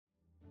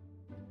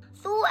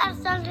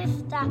ert að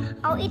hlusta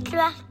á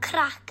illverk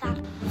krakkar.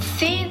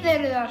 Þið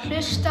eruð að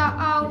hlusta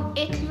á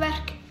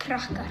illverk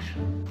krakkar.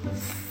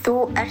 Þú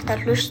ert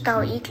að hlusta á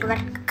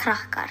illverk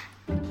krakkar.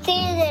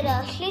 Þið eruð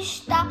að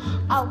hlusta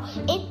á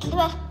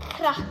illverk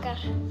krakkar.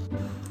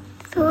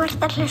 Þú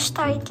ert að hlusta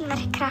á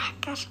illverk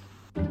krakkar.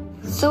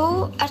 Þú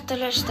ert að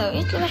hlusta á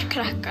illverk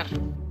krakkar.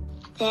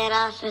 Þið eruð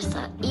að hlusta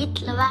á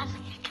illverk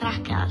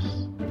krakkar.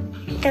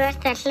 Þú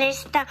ert að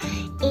hlusta á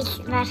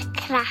illverk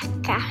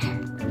krakkar.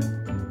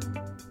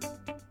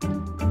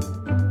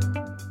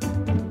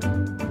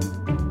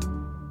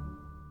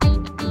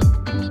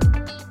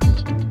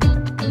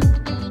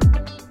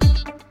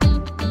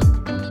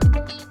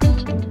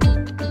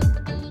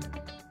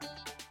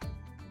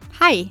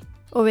 Hæ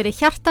og verið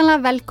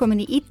hjartanlega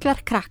velkomin í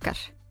illverk krakkar.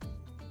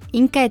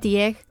 Inga heiti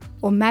ég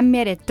og með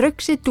mér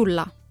Draugsi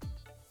Dúlla.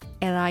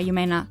 Eða ég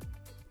meina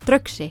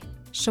Draugsi,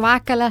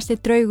 svakalegasti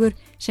draugur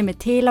sem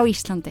til á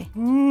Íslandi.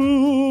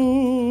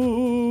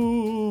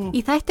 Í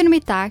þættinum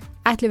í dag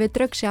ætlum við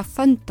Draugsi að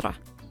föndra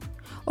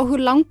og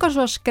hún langar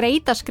svo að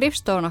skreyta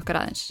skrifstofun okkar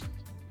aðeins.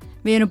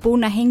 Við erum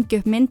búin að hengja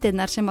upp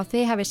myndirnar sem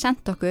þið hafi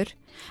sendt okkur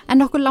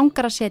en okkur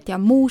langar að setja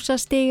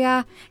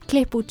músastiga,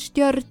 klippa út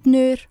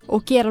stjörnur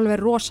og gera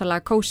alveg rosalega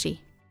kósí.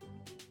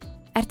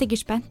 Ertu ekki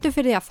spenntur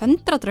fyrir því að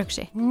föndra,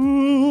 Draugsi?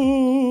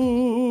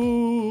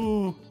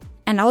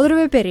 En áður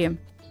við byrjum,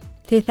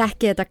 þið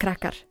þekkið þetta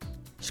krakkar,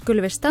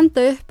 skulum við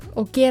standa upp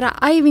og gera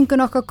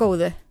æfingun okkar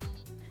góðu.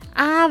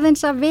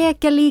 Aðeins að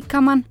vekja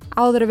líkamann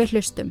áður við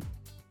hlustum.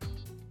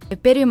 Við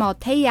byrjum á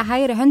að teygja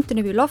hægri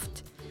höndin upp í loft,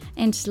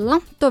 eins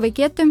langt og við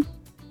getum,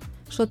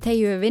 svo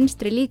teygjum við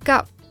vinstri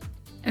líka,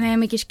 við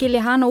hefum ekki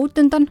skilja hana út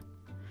undan,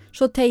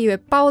 svo teygjum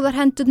við báðar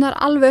hendurnar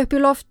alveg upp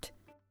í loft.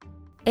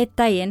 Einn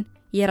daginn,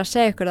 ég að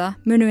segja ykkur það,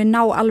 munum við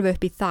ná alveg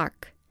upp í þak.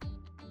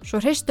 Svo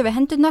hristum við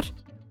hendurnar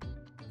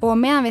og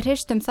meðan við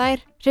hristum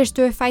þær,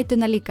 hristum við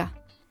fæturnar líka.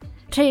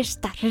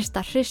 Hrista,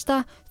 hrista,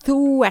 hrista,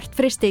 þú ert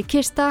fristið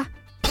kista.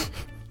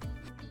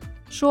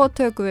 Svo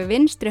tökum við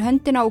vinstri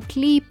höndina og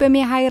klípum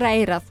í hægra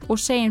eyrað og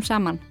segjum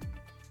saman.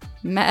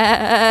 Ef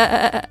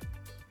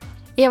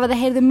það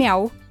heyrðu mjá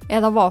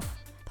eða voff,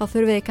 þá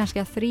þurfið þið kannski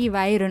að þrífa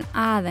eyrun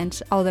aðeins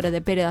áður að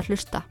þið byrjið að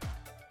hlusta.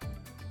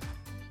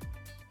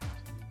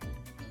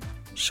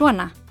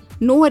 Svona,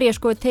 nú ég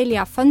sko til í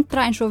að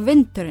föndra eins og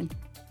vindurinn.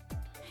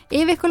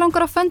 Ef ykkur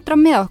langar að föndra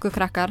með okkur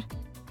krakkar,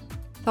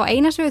 þá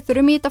eina sem við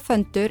þurfum í þetta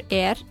föndur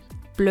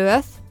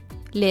blöð,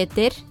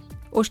 litir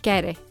og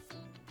skæri.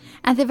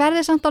 En þið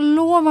verðið samt að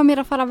lofa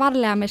mér að fara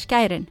varlega með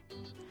skærin.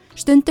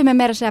 Stundum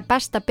meira að segja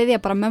best að biðja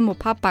bara mömmu og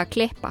pappa að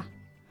klippa.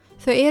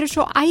 Þau eru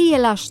svo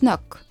ægilega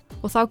snögg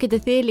og þá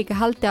getið þið líka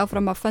haldið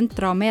áfram að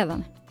föndra á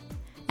meðan.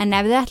 En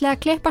ef þið ætlið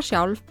að klippa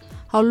sjálf,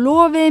 þá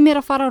lofiði mér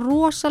að fara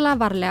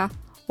rosalega varlega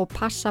og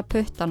passa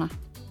puttana.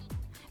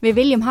 Við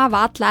viljum hafa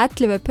alla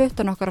 11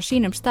 puttana okkar á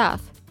sínum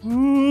stað.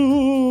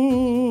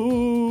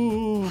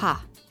 Ha?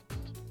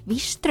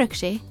 Víst,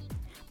 Draugsi?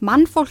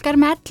 Mannfólk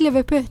með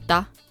 11 putta?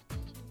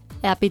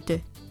 Eða býtu?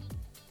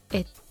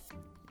 1,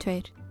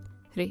 2,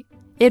 3.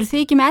 Eru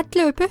þið ekki með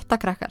 11 putta,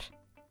 krakkar?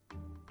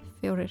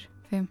 4,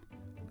 5.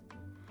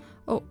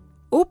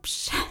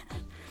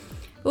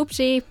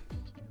 Úpsi.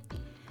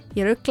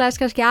 Ég ruglaðist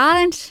kannski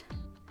aðeins.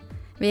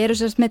 Við erum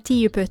sérst með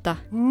 10 putta.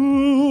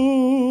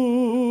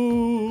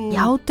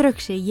 Já,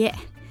 Draugsi, ég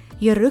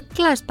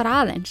ruglaðist bara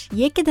aðeins.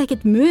 Ég get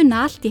ekkert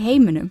muna allt í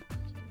heiminum.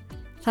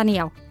 Þannig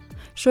já,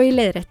 svo í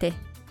leiðrétti.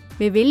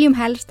 Við viljum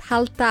helst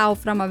halda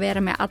áfram að vera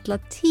með alla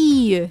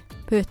 10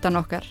 puttan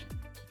okkar.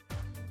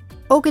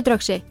 Ok,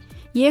 Draugsi,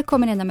 ég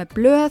kom hérna með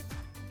blöð,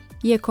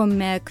 ég kom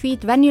með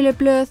hvít venjuleg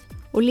blöð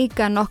og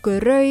líka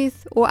nokkuð rauð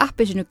og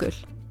appelsínugul.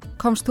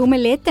 Komst þú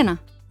með litina?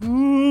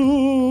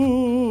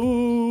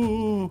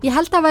 Ég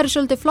held að væri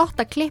svolítið flott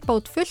að klippa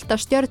út fullt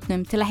af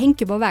stjörnum til að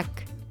hengja upp á vegg.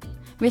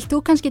 Vilt þú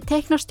kannski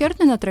teikna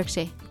stjörnuna,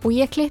 Draugsi, og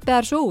ég klippi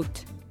þær svo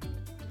út?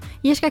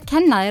 Ég skal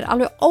kenna þér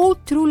alveg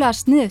ótrúlega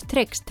sniðugt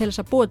tricks til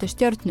þess að búa til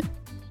stjörnu.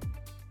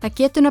 Það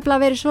getur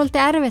nefnilega verið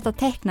svolítið erfitt að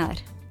teikna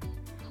þér.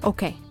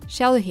 Ok,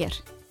 sjáðu hér.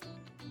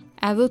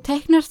 Ef þú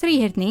teiknar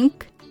þríhyrning,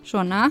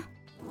 svona,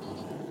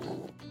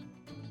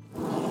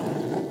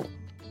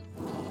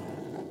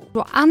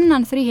 svo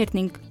annan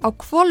þríhyrning á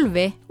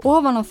hvolfi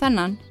ofan á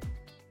þennan,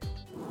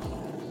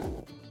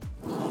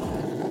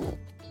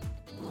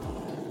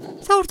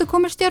 þá ertu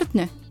komið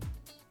stjörnu.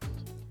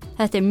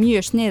 Þetta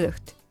mjög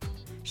sniðugt.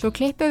 Svo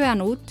klippum við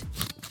hann út.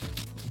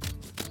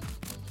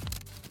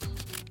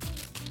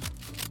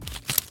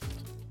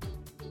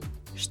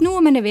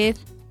 Snúum henni við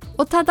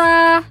og tada!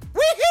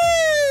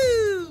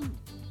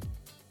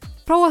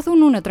 Prófa þú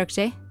núna,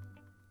 Draugsi.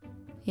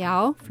 Já,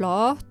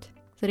 flott.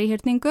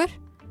 Þríhyrningur.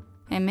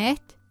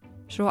 Einmitt.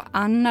 Svo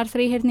annar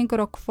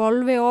þríhyrningur á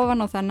hvolfi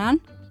ofan á þennan.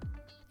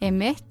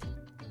 Einmitt.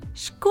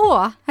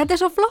 Sko, þetta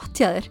svo flott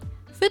hjá þér.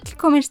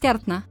 Fullkomin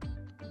stjarna.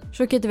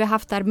 Svo getum við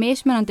haft þær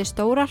mismunandi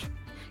stórar.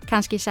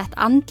 Kannski sett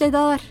andlit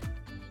á þær.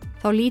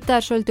 Þá líta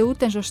þær svolítið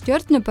út eins og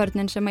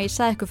stjörnubörnin sem ég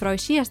sagði ykkur frá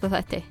í síðasta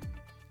þætti.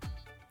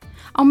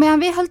 Á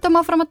meðan við höldum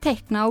áfram að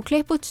teikna og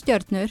klippa út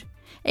stjörnur,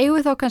 eigum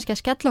við þá kannski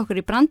að skella okkur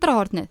í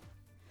brandarahornið.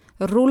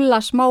 rúlla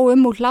smá úr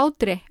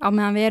hlátri á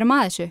meðan við erum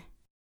að þessu.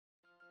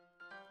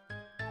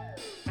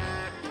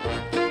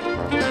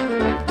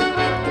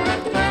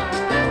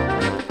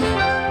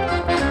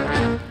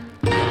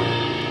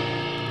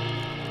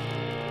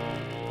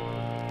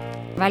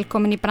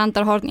 Velkomin í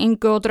brandarhorn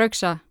Ingu og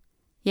Draugsa.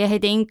 Ég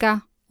heiti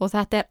Inga og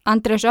þetta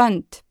Andrés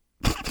Önd.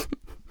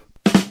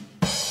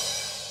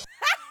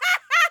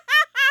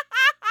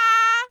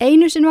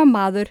 Einu sinni var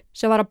maður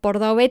sem var að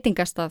borða á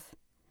veitingastað.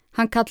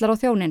 Hann kallar á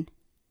þjóninn.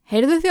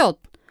 Heyrðu þjónn,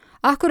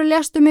 akkur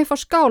léstu mig fá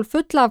skál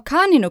fulla af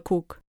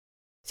kanínukúk?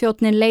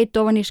 Þjónninn leit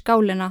ofan í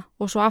skálina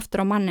og svo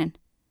aftur á mannin.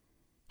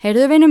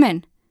 Heyrðu vinur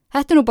minn,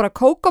 þetta nú bara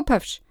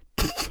kókopöfs.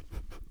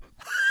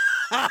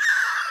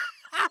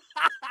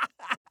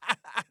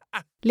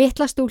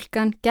 Litla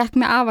stúlkan gekk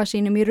með afa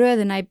sínum í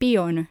röðina í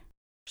bíóinu.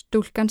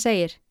 Stúlkan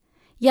segir,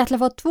 ég ætla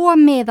að fá 2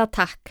 miða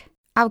takk.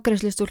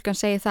 Afgreiðslustúlkan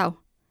segir þá.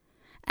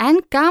 En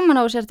gaman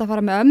á sér að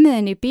fara með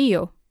ömmuðinni í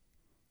bíó.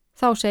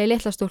 Þá segir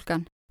litla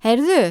stúlkan,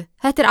 heyrðu,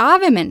 þetta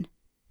afi minn.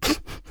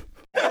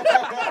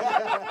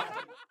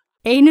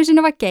 Einu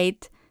sinni var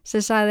geit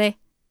sem sagði,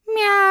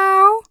 mjá.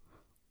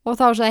 Og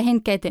þá sagði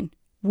hinn geitin,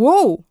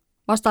 wow,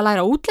 varst að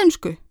læra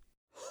útlensku?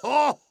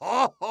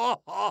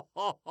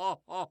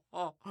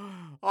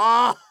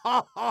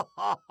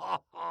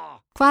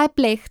 Hvað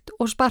bleikt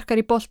og sparkar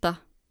í bolta?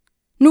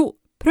 Nú,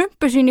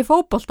 prumpusvín í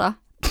fótbolta.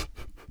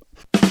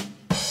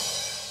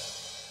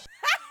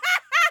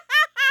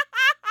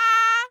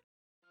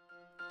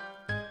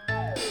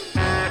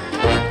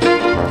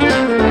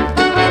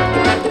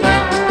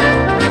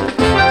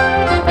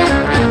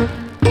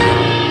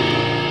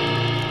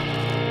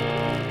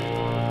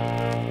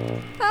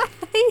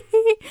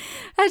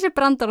 Þessi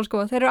brandara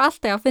sko, þeir eru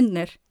alltaf að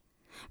fyndnir.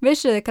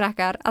 Vissuðu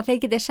krakkar að þeir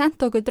geti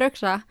sendt okkur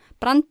Draugsa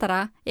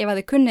brandara ef að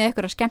þið kunnið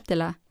ykkur að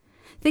skemmtilega.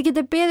 Þið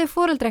geti beðið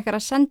foreldra ykkar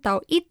að senda á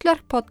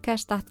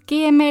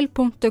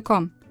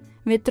illverkpodcast@gmail.com.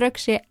 Við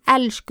Draugsi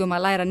elskum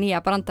að læra nýja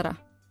brandara.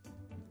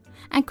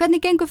 En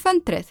hvernig gengur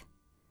föndrið?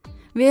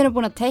 Við erum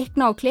búin að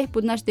teikna og klippa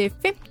út næstu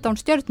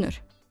 15 stjörnur.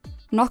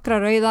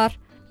 Nokkrar rauðar,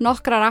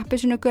 nokkrar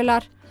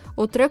appelsínugular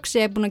og Draugsi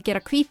er búin að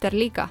gera hvítar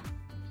líka,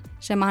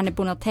 sem hann er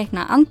búin að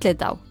teikna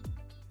andlit á.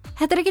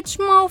 Þetta ekkert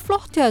smá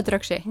flott hjá þér,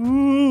 Draugsi.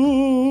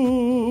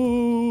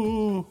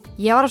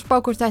 Ég var að spá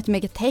hvort þú ættum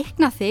ekki að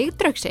teikna þig,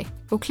 Draugsi,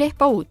 og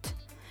klippa út.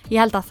 Ég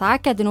held að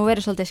það geti nú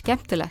verið svolítið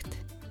skemmtilegt.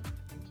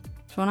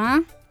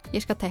 Svona, ég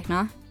skal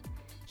teikna.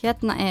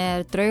 Hérna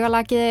er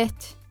draugalakið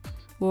þitt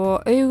og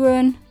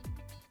augun.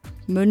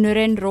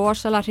 Munnurinn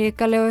rosalega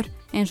hrikalegur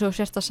eins og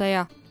sérst að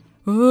segja.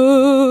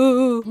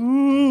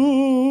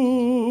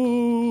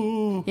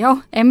 Já,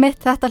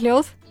 einmitt þetta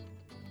hljóð.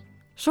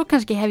 Svo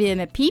kannski hef ég þið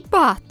með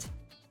pípahatt.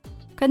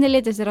 Hvernig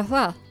litist þér á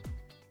það?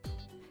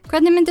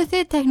 Hvernig myndu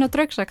þið teikna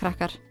Draugsa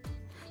krakkar?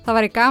 Það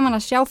væri gaman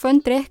að sjá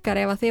föndri ykkar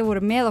ef að þið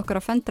voru með okkur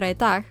að föndra í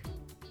dag.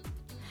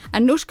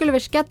 En nú skulum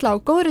við skella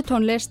á góðri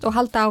tónlist og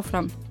halda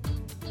áfram.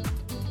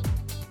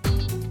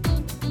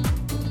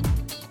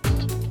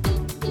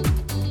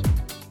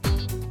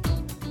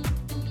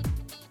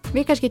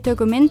 Við kannski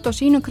tökum mynd og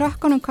sýnum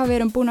krökkunum hvað við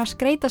erum búin að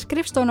skreita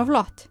skrifstofuna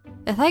flott.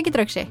 Er það ekki,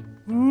 Draugsi?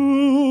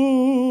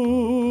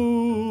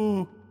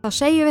 Þá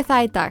segjum við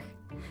það í dag.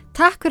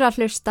 Takk fyrir að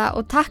hlusta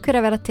og takk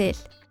fyrir að vera til.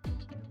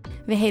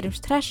 Við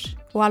heyrumst hress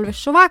og alveg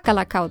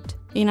svakalega kátt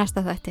í næsta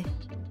þætti.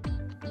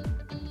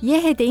 Ég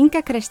heiti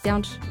Inga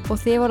Kristjáns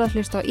og þið voru að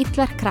hlusta á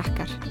Illverk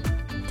krakkar.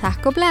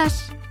 Takk og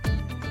bless!